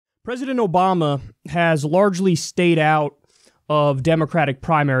President Obama has largely stayed out of Democratic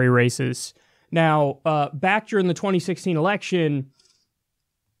primary races. Now, back during the 2016 election,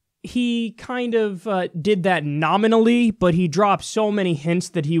 he kind of did that nominally, but he dropped so many hints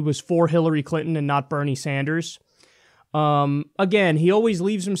that he was for Hillary Clinton and not Bernie Sanders. Again, he always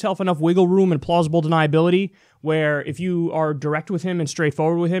leaves himself enough wiggle room and plausible deniability where if you are direct with him and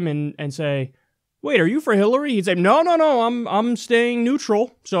straightforward with him and say, wait, are you for Hillary? He'd say, no, I'm staying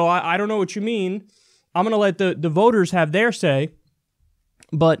neutral, so I don't know what you mean. I'm going to let the voters have their say.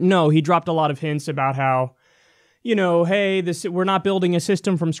 But no, he dropped a lot of hints about how, hey, we're not building a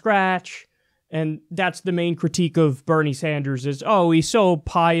system from scratch. And that's the main critique of Bernie Sanders is, he's so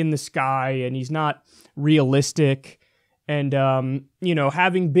pie in the sky and he's not realistic. And,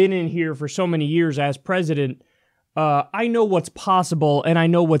 having been in here for so many years as president, I know what's possible and I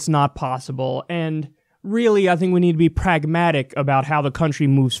know what's not possible. And really, I think we need to be pragmatic about how the country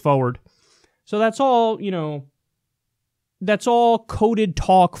moves forward. So that's all, that's all coded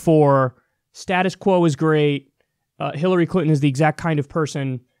talk for status quo is great. Hillary Clinton is the exact kind of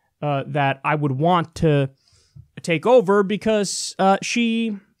person that I would want to take over because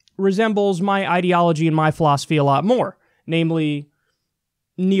she resembles my ideology and my philosophy a lot more, namely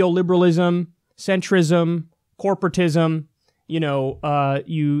neoliberalism, centrism, corporatism.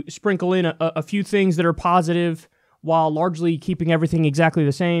 You sprinkle in a few things that are positive while largely keeping everything exactly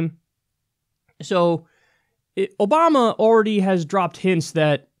the same. So Obama already has dropped hints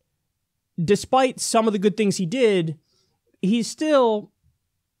that despite some of the good things he did, he's still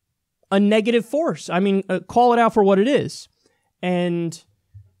a negative force. I mean, call it out for what it is. And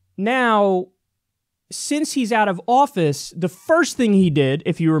now, since he's out of office, the first thing he did,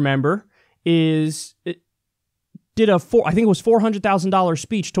 if you remember, is did I think it was $400,000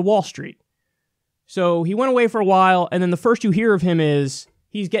 speech to Wall Street. So he went away for a while, and then the first you hear of him is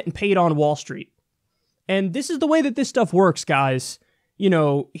he's getting paid on Wall Street. And this is the way that this stuff works, guys.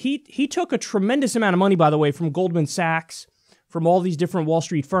 He took a tremendous amount of money, by the way, from Goldman Sachs, from all these different Wall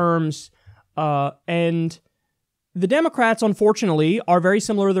Street firms. And the Democrats, unfortunately, are very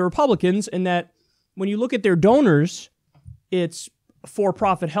similar to the Republicans in that when you look at their donors, it's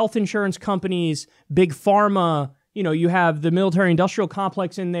for-profit health insurance companies, big pharma. You have the military-industrial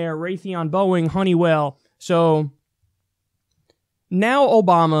complex in there, Raytheon, Boeing, Honeywell. So now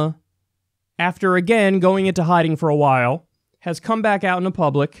Obama, after again going into hiding for a while, has come back out in the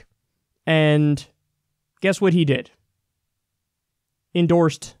public, and guess what he did?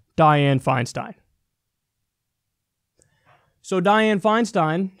 Endorsed Dianne Feinstein. So Dianne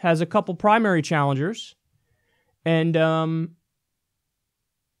Feinstein has a couple primary challengers, and Obama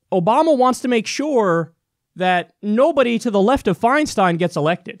wants to make sure that nobody to the left of Feinstein gets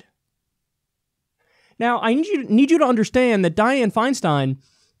elected. Now, I need you to understand that Dianne Feinstein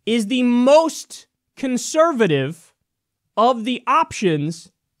is the most conservative of the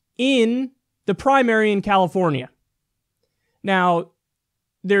options in the primary in California. Now,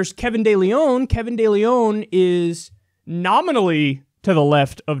 there's Kevin De León. Kevin De León is nominally to the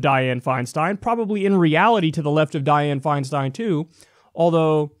left of Dianne Feinstein, probably in reality to the left of Dianne Feinstein too,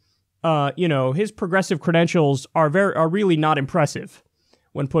 although his progressive credentials are really not impressive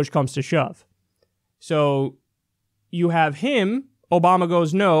when push comes to shove. So you have him. Obama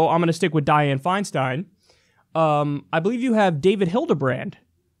goes, no, I'm going to stick with Dianne Feinstein. I believe you have David Hildebrand,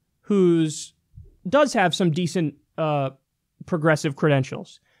 who does have some decent progressive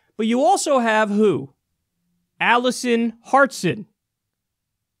credentials. But you also have who? Allison Hartson.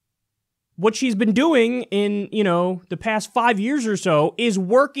 What she's been doing in, the past 5 years or so is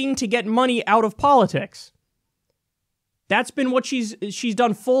working to get money out of politics. That's been what she's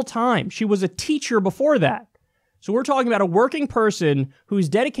done full time. She was a teacher before that. So we're talking about a working person who's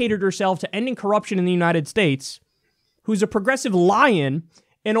dedicated herself to ending corruption in the United States, who's a progressive lion,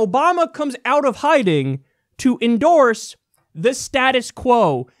 and Obama comes out of hiding to endorse the status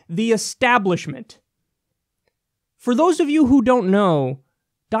quo, the establishment. For those of you who don't know,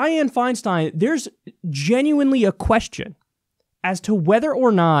 Dianne Feinstein, there's genuinely a question as to whether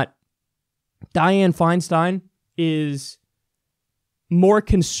or not Dianne Feinstein is more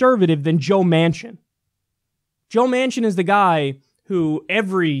conservative than Joe Manchin. Joe Manchin is the guy who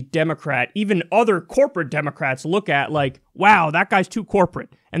every Democrat, even other corporate Democrats, look at like, wow, that guy's too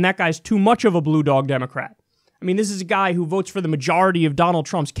corporate, and that guy's too much of a blue dog Democrat. I mean, this is a guy who votes for the majority of Donald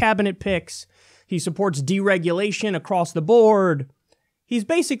Trump's cabinet picks. He supports deregulation across the board. He's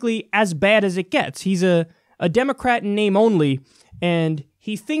basically as bad as it gets. He's a Democrat in name only, and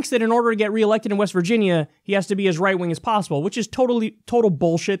he thinks that in order to get reelected in West Virginia, he has to be as right-wing as possible, which is total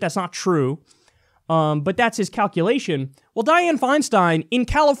bullshit. That's not true. But that's his calculation. Well, Dianne Feinstein in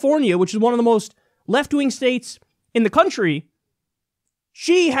California, which is one of the most left-wing states in the country,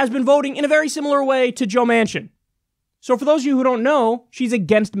 she has been voting in a very similar way to Joe Manchin. So for those of you who don't know, she's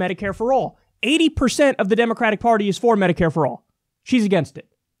against Medicare for all. 80% of the Democratic Party is for Medicare for all. She's against it.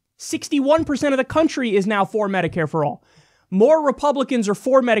 61% of the country is now for Medicare for all. More Republicans are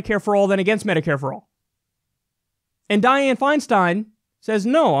for Medicare for all than against Medicare for all. And Dianne Feinstein says,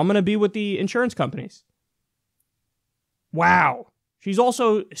 no, I'm going to be with the insurance companies. Wow. She's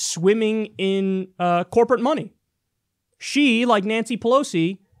also swimming in corporate money. She, like Nancy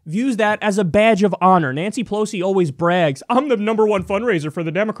Pelosi, views that as a badge of honor. Nancy Pelosi always brags, I'm the number one fundraiser for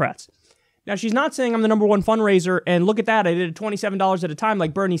the Democrats. Now, she's not saying I'm the number one fundraiser, and look at that, I did it $27 at a time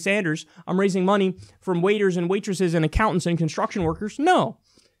like Bernie Sanders. I'm raising money from waiters and waitresses and accountants and construction workers. No.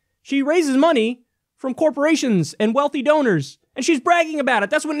 She raises money from corporations and wealthy donors, and she's bragging about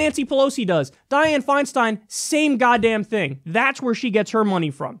it. That's what Nancy Pelosi does. Dianne Feinstein, same goddamn thing. That's where she gets her money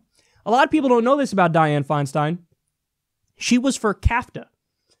from. A lot of people don't know this about Dianne Feinstein. She was for CAFTA.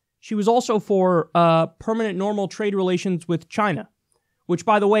 She was also for permanent normal trade relations with China, which,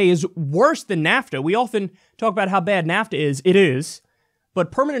 by the way, is worse than NAFTA. We often talk about how bad NAFTA is. It is.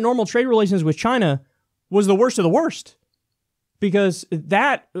 But permanent normal trade relations with China was the worst of the worst, because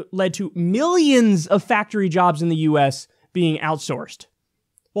that led to millions of factory jobs in the U.S. being outsourced.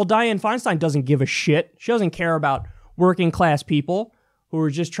 Well, Dianne Feinstein doesn't give a shit. She doesn't care about working class people who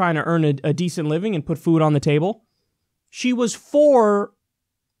are just trying to earn a decent living and put food on the table. She was for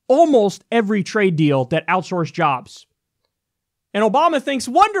almost every trade deal that outsourced jobs. And Obama thinks,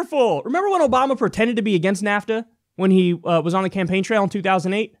 wonderful. Remember when Obama pretended to be against NAFTA when he was on the campaign trail in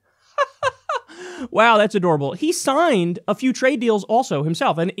 2008? Wow, that's adorable. He signed a few trade deals also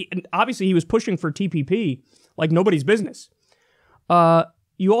himself. And obviously he was pushing for TPP like nobody's business.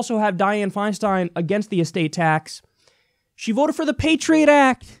 You also have Dianne Feinstein against the estate tax. She voted for the Patriot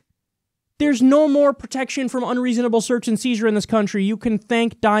Act. There's no more protection from unreasonable search and seizure in this country. You can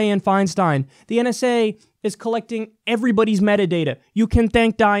thank Dianne Feinstein. The NSA is collecting everybody's metadata. You can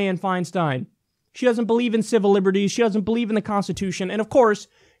thank Dianne Feinstein. She doesn't believe in civil liberties. She doesn't believe in the Constitution. And of course,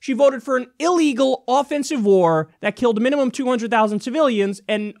 she voted for an illegal offensive war that killed a minimum 200,000 civilians.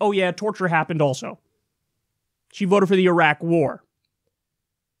 And oh yeah, torture happened also. She voted for the Iraq War.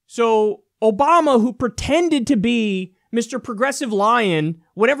 So Obama, who pretended to be Mr. Progressive Lion,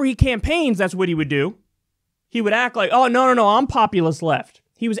 whenever he campaigns, that's what he would do. He would act like, oh, no, I'm populist left.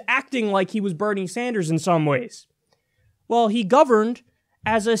 He was acting like he was Bernie Sanders in some ways. Well, he governed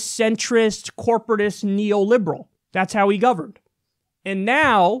as a centrist, corporatist, neoliberal. That's how he governed. And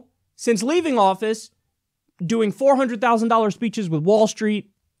now, since leaving office, doing $400,000 speeches with Wall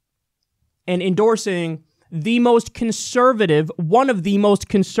Street and endorsing the most conservative, one of the most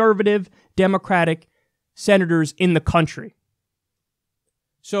conservative Democratic senators in the country.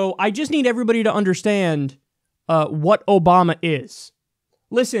 So I just need everybody to understand what Obama is.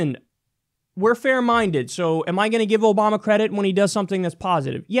 Listen, we're fair-minded, so am I going to give Obama credit when he does something that's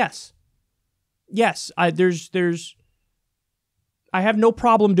positive? Yes. Yes, I have no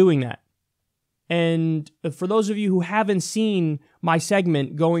problem doing that. And for those of you who haven't seen my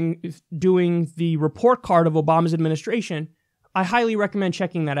segment doing the report card of Obama's administration, I highly recommend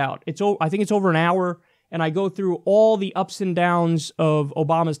checking that out. I think it's over an hour, and I go through all the ups and downs of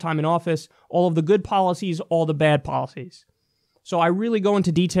Obama's time in office, all of the good policies, all the bad policies. So I really go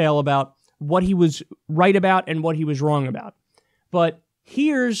into detail about what he was right about and what he was wrong about. But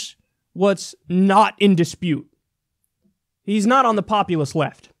here's what's not in dispute. He's not on the populist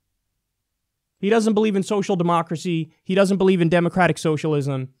left. He doesn't believe in social democracy. He doesn't believe in democratic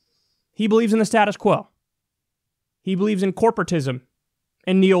socialism. He believes in the status quo. He believes in corporatism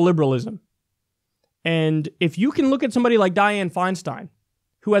and neoliberalism. And if you can look at somebody like Dianne Feinstein,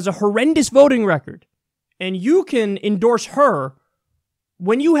 who has a horrendous voting record, and you can endorse her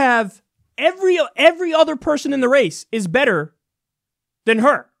when you have every other person in the race is better than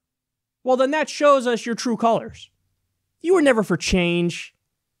her, well, then that shows us your true colors. You were never for change.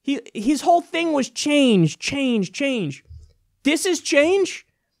 His whole thing was change. This is change?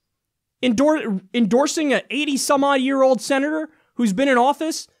 Endorsing a 80-some-odd-year-old senator who's been in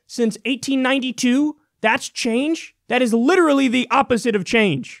office since 1892, that's change? That is literally the opposite of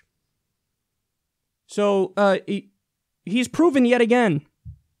change. So he's proven yet again,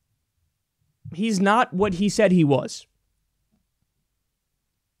 he's not what he said he was.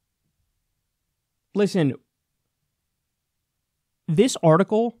 Listen, this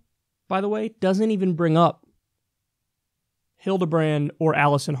article, by the way, doesn't even bring up Hildebrand or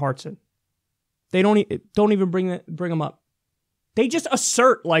Allison Hartson. They don't even bring them up. They just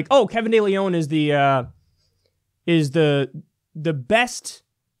assert like, oh, Kevin De León is the best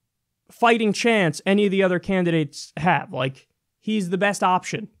fighting chance any of the other candidates have. Like, he's the best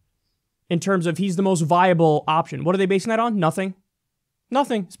option in terms of he's the most viable option. What are they basing that on? Nothing.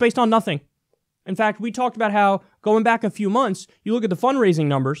 Nothing. It's based on nothing. In fact, we talked about how going back a few months, you look at the fundraising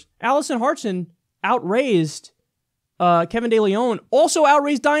numbers, Allison Hartson outraised Kevin De León, also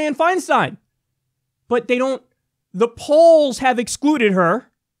outraised Dianne Feinstein. But the polls have excluded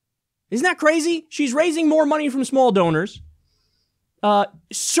her. Isn't that crazy? She's raising more money from small donors.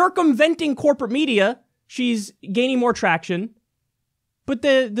 Circumventing corporate media, she's gaining more traction. But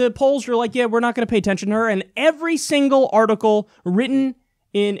the polls are like, yeah, we're not going to pay attention to her. And every single article written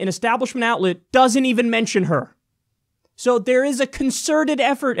in an establishment outlet doesn't even mention her. So there is a concerted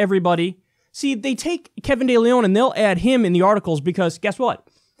effort, everybody. See, they take Kevin De León and they'll add him in the articles because guess what?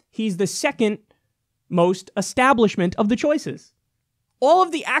 He's the second most establishment of the choices. All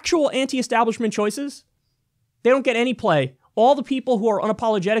of the actual anti-establishment choices, they don't get any play. All the people who are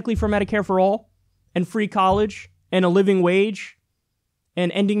unapologetically for Medicare for all and free college and a living wage and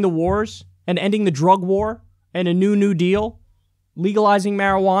ending the wars and ending the drug war and a New Deal, legalizing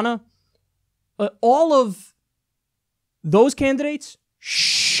marijuana, all of those candidates,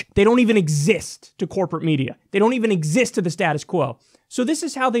 they don't even exist to corporate media. They don't even exist to the status quo. So this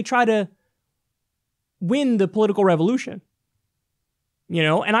is how they try to win the political revolution. You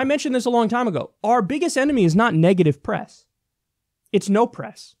know, and I mentioned this a long time ago. Our biggest enemy is not negative press. It's no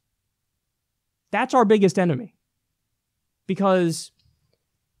press. That's our biggest enemy. Because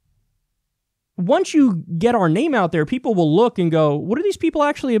once you get our name out there, people will look and go, what are these people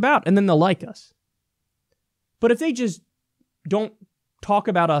actually about? And then they'll like us. But if they just don't talk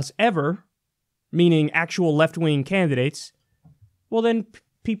about us ever, meaning actual left-wing candidates, well then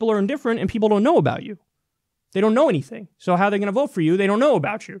people are indifferent and people don't know about you. They don't know anything. So how are they going to vote for you? They don't know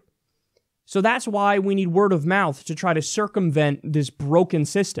about you. So that's why we need word of mouth to try to circumvent this broken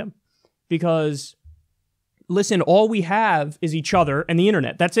system. Because, listen, all we have is each other and the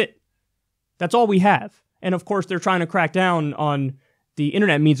internet. That's it. That's all we have. And of course, they're trying to crack down on the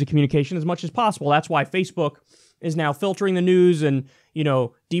internet means of communication as much as possible. That's why Facebook is now filtering the news and, you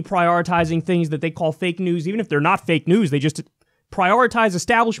know, deprioritizing things that they call fake news. Even if they're not fake news, they just prioritize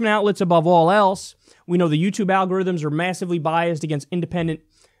establishment outlets above all else. We know the YouTube algorithms are massively biased against independent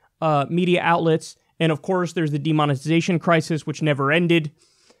media outlets. And of course, there's the demonetization crisis, which never ended.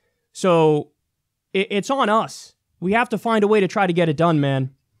 So it's on us. We have to find a way to try to get it done,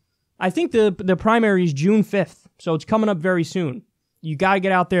 man. I think the primary is June 5th, so it's coming up very soon. You got to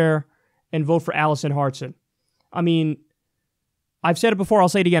get out there and vote for Allison Hartson. I mean, I've said it before, I'll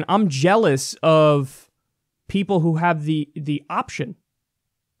say it again. I'm jealous of people who have the option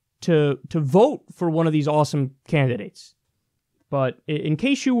to vote for one of these awesome candidates. But in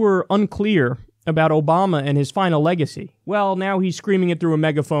case you were unclear about Obama and his final legacy, well, now he's screaming it through a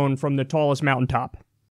megaphone from the tallest mountaintop.